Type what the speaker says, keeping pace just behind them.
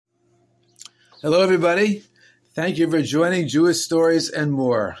Hello, everybody. Thank you for joining Jewish Stories and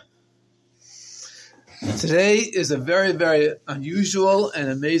More. Today is a very, very unusual and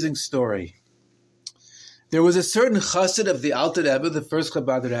amazing story. There was a certain chassid of the Alter Rebbe, the first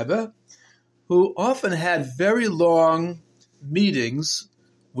Chabad Rebbe, who often had very long meetings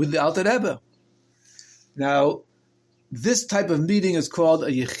with the Alter Rebbe. Now, this type of meeting is called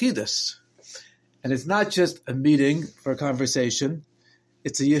a yechidus, and it's not just a meeting for a conversation.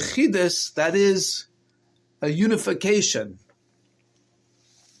 It's a yechidus that is a unification.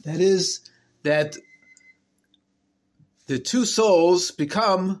 That is, that the two souls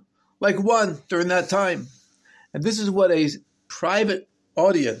become like one during that time. And this is what a private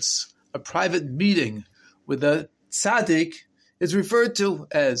audience, a private meeting with a tzaddik is referred to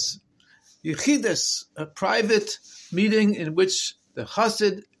as yechidus, a private meeting in which the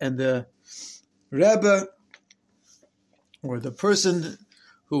chassid and the Rebbe, or the person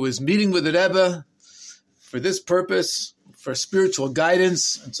who is meeting with the Rebbe for this purpose, for spiritual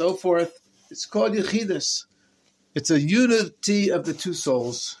guidance and so forth, it's called yechidus. It's a unity of the two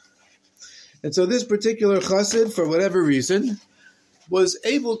souls. And so this particular chassid, for whatever reason, was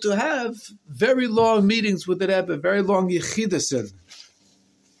able to have very long meetings with the Rebbe, very long yechidusin.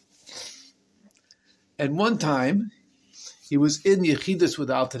 And one time, he was in yechidus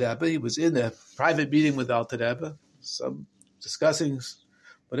with Alter Rebbe. He was in a private meeting with Alter Rebbe, some discussing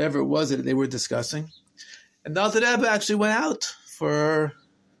whatever it was that they were discussing. And the Alter Rebbe actually went out for a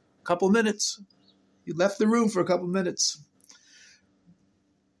couple minutes. He left the room for a couple minutes.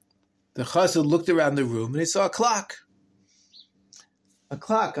 The chassid looked around the room and he saw a clock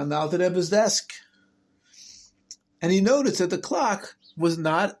on the Alter Rebbe's desk. And he noticed that the clock was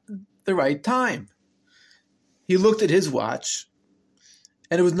not the right time. He looked at his watch,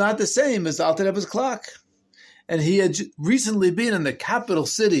 and it was not the same as the Alter Rebbe's clock. And he had recently been in the capital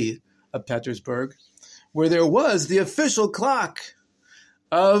city of Petersburg, where there was the official clock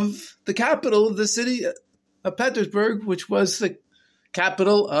of the capital of the city of Petersburg, which was the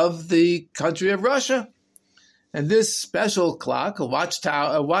capital of the country of Russia. And this special clock, a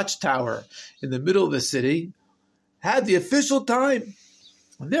watchtower in the middle of the city, had the official time.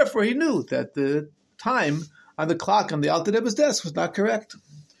 And therefore, he knew that the time on the clock on the Alter Rebbe's desk was not correct.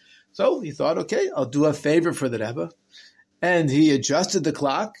 So he thought, okay, I'll do a favor for the Rebbe. And he adjusted the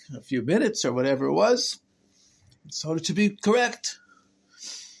clock a few minutes or whatever it was, so it should be correct.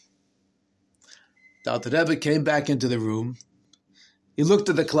 The Alter Rebbe came back into the room. He looked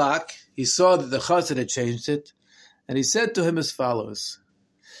at the clock. He saw that the chassid had changed it. And he said to him as follows.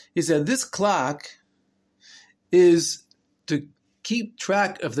 He said, this clock is to keep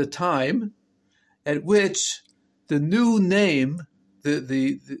track of the time at which the new name, the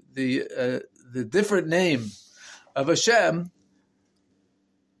different name of Hashem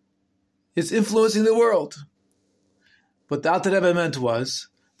is influencing the world. What the Alter Rebbe meant was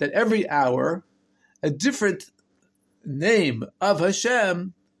that every hour, a different name of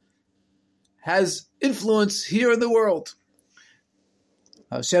Hashem has influence here in the world.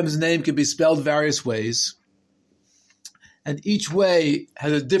 Hashem's name can be spelled various ways, and each way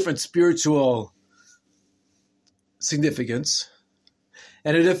has a different spiritual significance,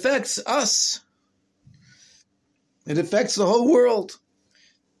 and it affects us. It affects the whole world,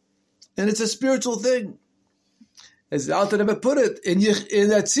 and it's a spiritual thing. As the Alter Rebbe put it, in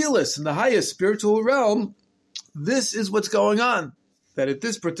Atzilus, in the highest spiritual realm, this is what's going on. That at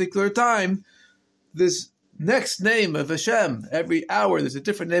this particular time, this next name of Hashem, every hour there's a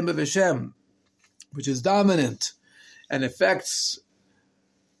different name of Hashem, which is dominant and affects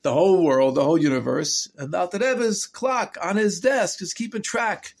the whole world, the whole universe. And the Alter Rebbe's clock on his desk is keeping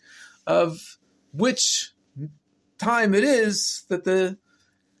track of which time it is that the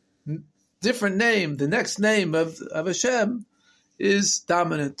different name, the next name of Hashem is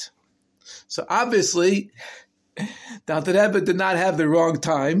dominant. So obviously, the Alter Rebbe did not have the wrong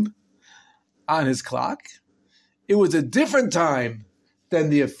time on his clock. It was a different time than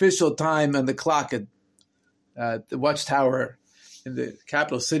the official time on the clock at the watchtower in the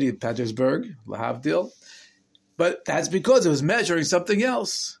capital city of Petersburg, Lahavdil. But that's because it was measuring something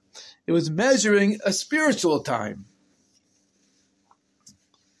else. It was measuring a spiritual time.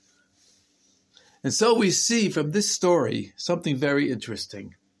 And so we see from this story something very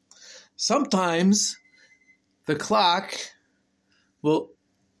interesting. Sometimes the clock will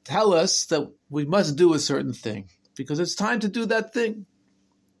tell us that we must do a certain thing because it's time to do that thing.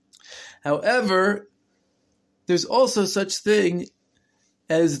 However, there's also such thing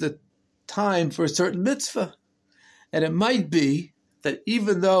as the time for a certain mitzvah. And it might be that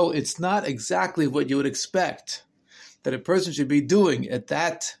even though it's not exactly what you would expect that a person should be doing at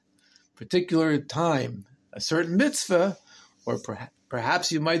that particular time a certain mitzvah, or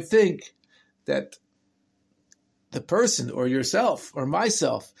perhaps you might think that the person or yourself or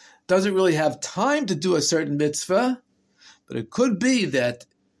myself doesn't really have time to do a certain mitzvah, but it could be that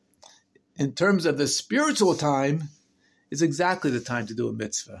in terms of the spiritual time is exactly the time to do a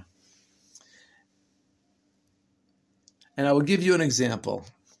mitzvah. And I will give you an example.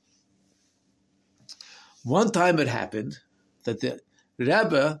 One time it happened that the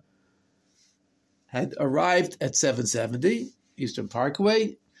Rebbe had arrived at 770 Eastern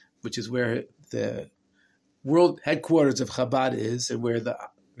Parkway, which is where the world headquarters of Chabad is and where the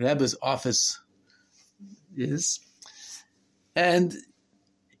Rebbe's office is. And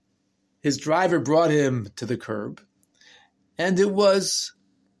his driver brought him to the curb, and it was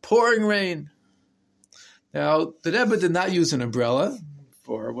pouring rain. Now, the Rebbe did not use an umbrella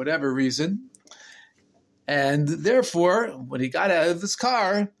for whatever reason, and therefore, when he got out of his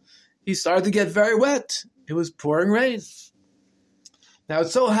car, he started to get very wet. It was pouring rain. Now, it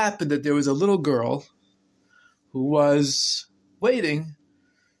so happened that there was a little girl who was waiting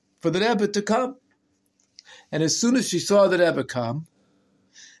for the Rebbe to come. And as soon as she saw the Rebbe come,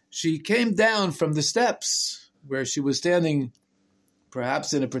 she came down from the steps where she was standing,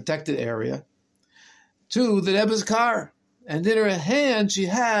 perhaps in a protected area, to the Rebbe's car. And in her hand, she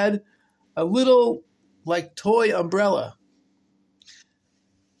had a little, like, toy umbrella.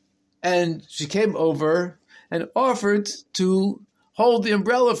 And she came over and offered to hold the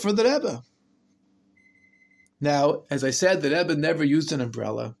umbrella for the Rebbe. Now, as I said, the Rebbe never used an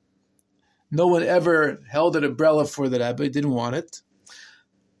umbrella. No one ever held an umbrella for the Rebbe. He didn't want it.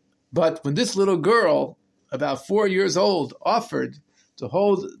 But when this little girl, about 4 years old, offered to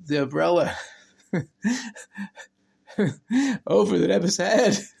hold the umbrella over the Rebbe's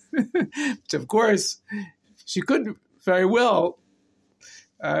head, which of course she couldn't very well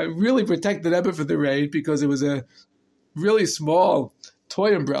really protect the Rebbe from the rain because it was a really small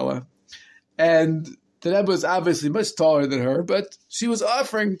toy umbrella. And the Rebbe was obviously much taller than her, but she was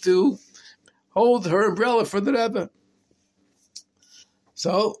offering to hold her umbrella for the Rebbe.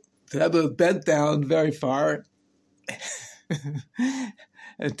 So the Rebbe bent down very far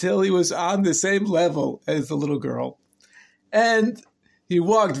until he was on the same level as the little girl. And he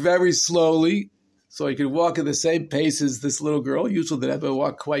walked very slowly, so he could walk at the same pace as this little girl. Usually the Rebbe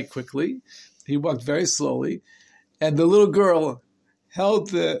walked quite quickly. He walked very slowly. And the little girl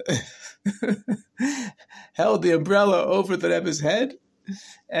held the held the umbrella over the Rebbe's head,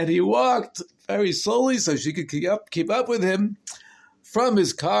 and he walked very slowly so she could keep up with him from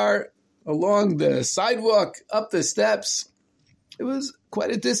his car along the sidewalk, up the steps. It was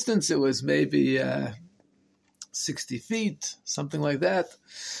quite a distance. It was maybe 60 feet, something like that.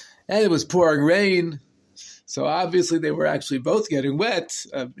 And it was pouring rain. So obviously they were actually both getting wet.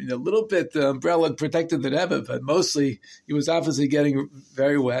 A little bit the umbrella protected the Rebbe, but mostly he was obviously getting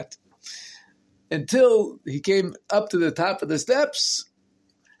very wet. Until he came up to the top of the steps,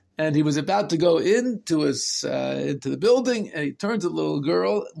 and he was about to go into the building, and he turned to the little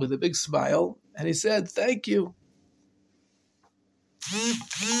girl with a big smile, and he said, "Thank you."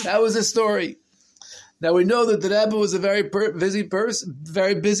 That was the story. Now we know that the Rebbe was a very busy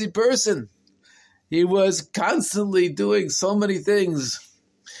person. He was constantly doing so many things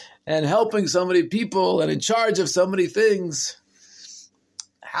and helping so many people and in charge of so many things.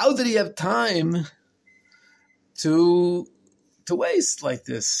 How did he have time to waste like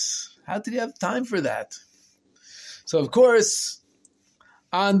this? How did he have time for that? So, of course,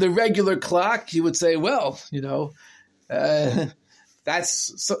 on the regular clock, he would say, well,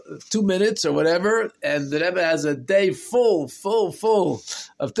 that's 2 minutes or whatever, and the Rebbe has a day full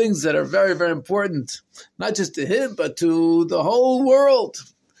of things that are very, very important, not just to him, but to the whole world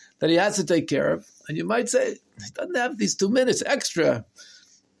that he has to take care of. And you might say, he doesn't have these 2 minutes extra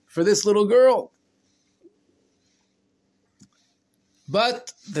for this little girl.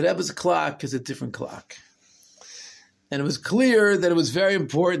 But the Rebbe's clock is a different clock. And it was clear that it was very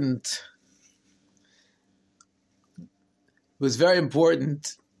important. It was very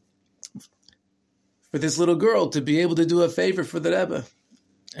important for this little girl to be able to do a favor for the Rebbe.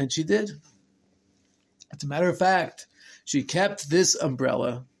 And she did. As a matter of fact, she kept this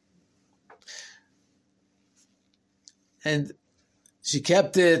umbrella. And she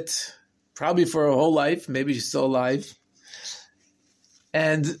kept it probably for her whole life. Maybe she's still alive.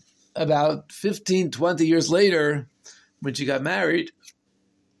 And about 15, 20 years later, when she got married,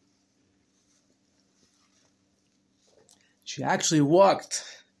 she actually walked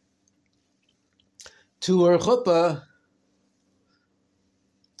to her chuppah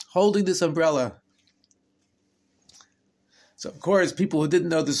holding this umbrella. So, of course, people who didn't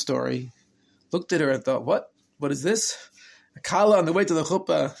know the story looked at her and thought, what? What is this? A kala on the way to the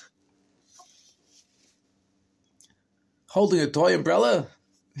chuppah holding a toy umbrella?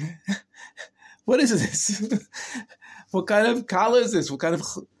 What is this? What kind of kala is this? What kind of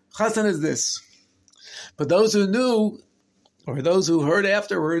chassan is this? But those who knew, or those who heard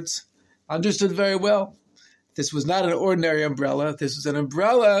afterwards, understood very well. This was not an ordinary umbrella. This was an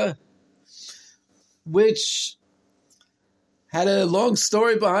umbrella which had a long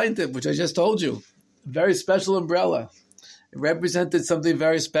story behind it, which I just told you. A very special umbrella. It represented something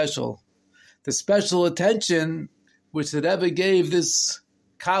very special. The special attention which the Rebbe gave this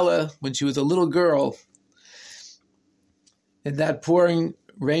kala when she was a little girl in that pouring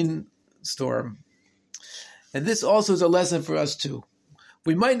rainstorm. And this also is a lesson for us too.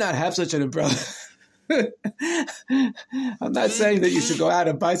 We might not have such an umbrella. I'm not saying that you should go out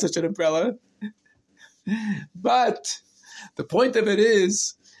and buy such an umbrella. But the point of it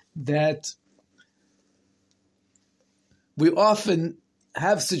is that we often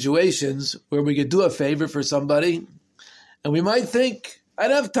have situations where we could do a favor for somebody, and we might think, I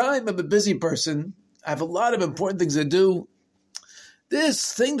don't have time, I'm a busy person, I have a lot of important things to do.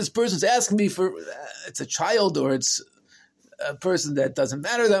 This thing this person's asking me for, it's a child, or it's a person that doesn't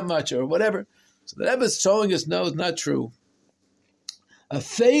matter that much, or whatever. So the Rebbe is showing us, no, it's not true. A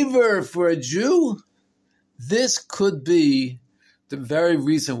favor for a Jew, this could be the very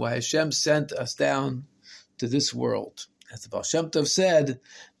reason why Hashem sent us down to this world. As the Baal Shem Tov said,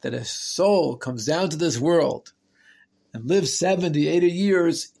 that a soul comes down to this world and lives 70, 80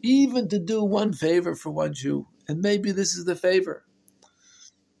 years, even to do one favor for one Jew. And maybe this is the favor.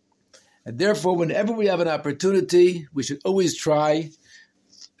 And therefore, whenever we have an opportunity, we should always try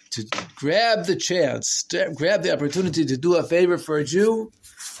to grab the chance, grab the opportunity to do a favor for a Jew,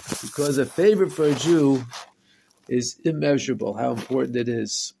 because a favor for a Jew is immeasurable, how important it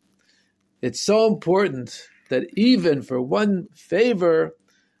is. It's so important that even for one favor,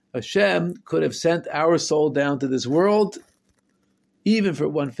 Hashem could have sent our soul down to this world, even for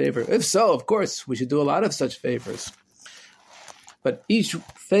one favor. If so, of course, we should do a lot of such favors. But each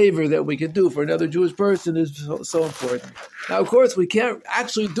favor that we can do for another Jewish person is so important. Now, of course, we can't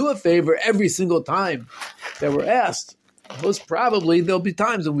actually do a favor every single time that we're asked. Most probably, there'll be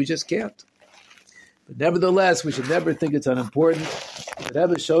times when we just can't. But nevertheless, we should never think it's unimportant. The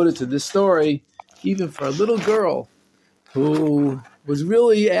Rebbe showed it in this story, even for a little girl who was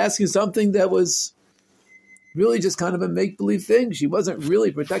really asking something that was really just kind of a make-believe thing. She wasn't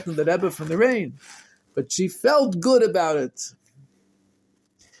really protecting the Rebbe from the rain, but she felt good about it.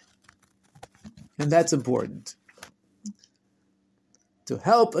 And that's important. To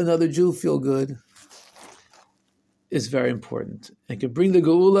help another Jew feel good is very important. It can bring the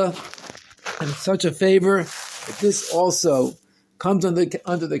Geula, and it's such a favor that this also comes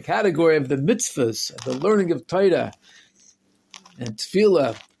under the category of the mitzvahs, the learning of Torah and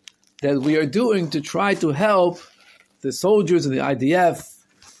tefillah that we are doing to try to help the soldiers in the IDF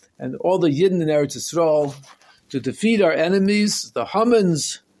and all the Yidden in Eretz Yisrael to defeat our enemies, the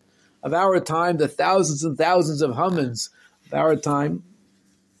Hamans of our time, the thousands and thousands of Hamans of our time.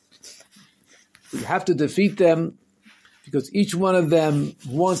 We have to defeat them because each one of them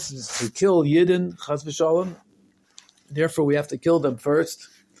wants to kill Yidden, Chas v'Shalom. Therefore, we have to kill them first.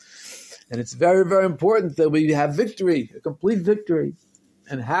 And it's very, very important that we have victory, a complete victory.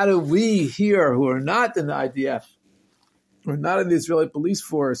 And how do we here, who are not in the IDF, or not in the Israeli police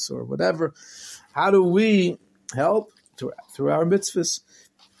force, or whatever, how do we help? Through our mitzvahs.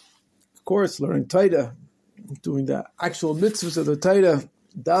 Of course, learning Torah, doing the actual mitzvahs of the Torah,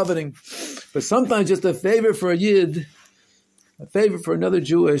 davening. But sometimes just a favor for a Yid, a favor for another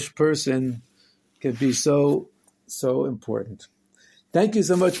Jewish person can be so important. Thank you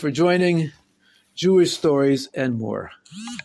so much for joining Jewish Stories and More.